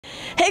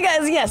Hey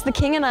guys, yes, The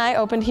King and I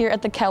opened here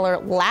at the Keller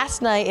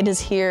last night. It is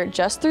here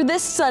just through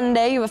this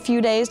Sunday. You have a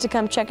few days to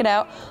come check it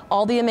out.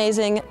 All the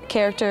amazing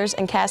characters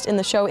and cast in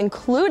the show,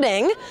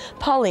 including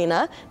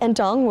Paulina and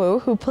Dong-woo,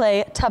 who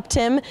play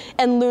Tuptim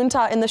and Lun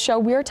Tha in the show.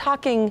 We're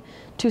talking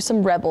to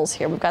some rebels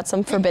here. We've got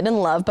some forbidden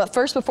love. But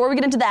first, before we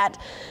get into that,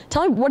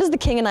 tell me, what is The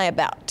King and I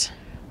about?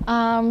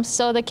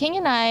 So The King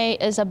and I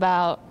is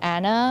about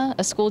Anna,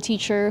 a school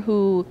teacher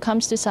who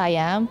comes to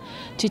Siam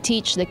to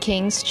teach the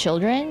king's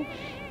children.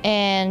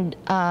 And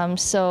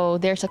so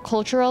there's a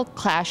cultural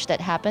clash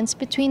that happens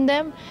between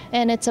them,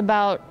 and it's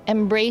about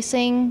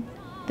embracing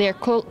their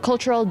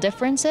cultural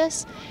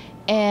differences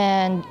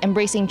and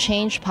embracing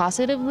change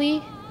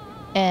positively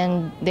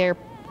and their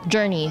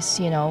journeys,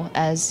 you know,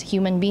 as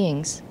human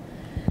beings.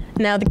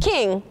 Now, the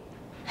king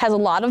has a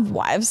lot of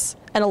wives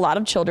and a lot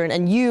of children,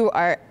 and you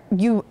are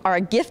a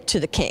gift to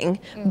the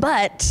king,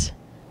 but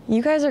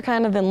you guys are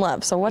kind of in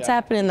love. So what's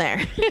happening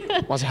there?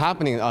 What's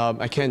happening?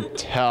 I can't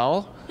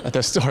tell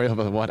the story of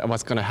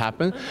what's going to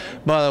happen,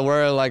 but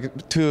we're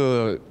like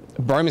two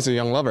Burmese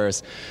young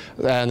lovers,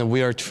 and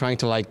we are trying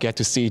to like get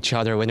to see each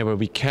other whenever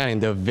we can in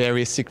the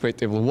very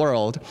secretive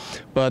world.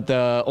 But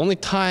the only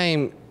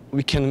time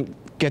we can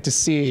get to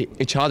see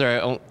each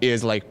other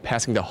is like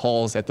passing the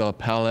halls at the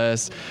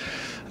palace.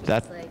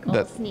 That's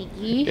all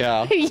sneaky.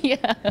 Yeah.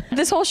 Yeah.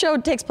 This whole show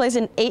takes place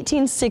in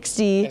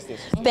 1860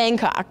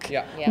 Bangkok.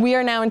 Yeah. We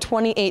are now in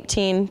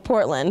 2018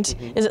 Portland.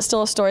 Is it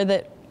still a story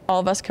that all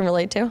of us can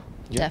relate to?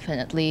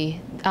 Definitely.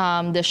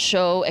 The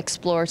show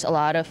explores a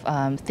lot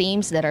of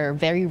themes that are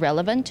very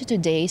relevant to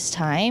today's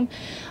time,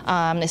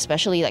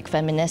 especially like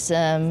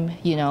feminism,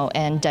 you know,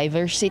 and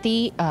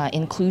diversity,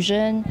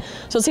 inclusion.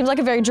 So it seems like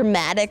a very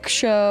dramatic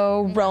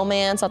show,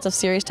 romance, lots of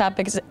serious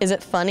topics. Is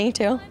it funny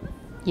too?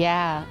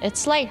 Yeah,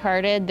 it's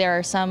lighthearted. There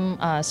are some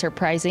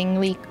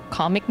surprisingly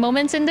comic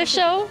moments in the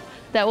show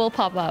that will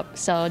pop up,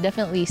 so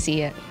definitely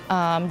see it.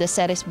 The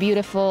set is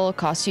beautiful,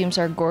 costumes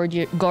are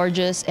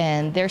gorgeous,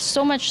 and there's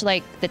so much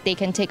like that they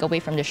can take away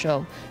from the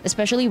show,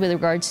 especially with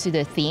regards to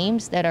the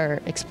themes that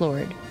are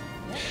explored.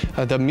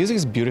 The music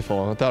is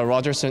beautiful. The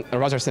Rogers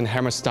and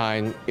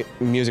Hammerstein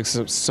music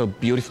is so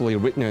beautifully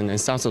written and it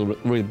sounds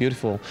really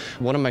beautiful.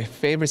 One of my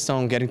favorite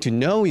songs, Getting to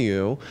Know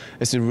You,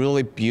 is a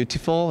really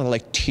beautiful and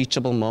like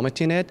teachable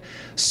moment in it.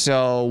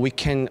 So we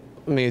can,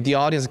 the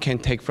audience can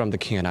take from The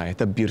King and I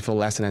the beautiful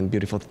lesson and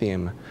beautiful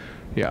theme.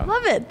 Yeah.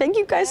 Love it. Thank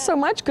you guys so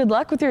much. Good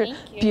luck with your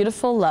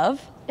beautiful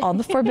love, all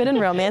the forbidden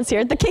romance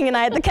here at The King and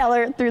I at the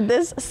Keller through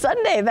this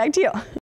Sunday. Back to you.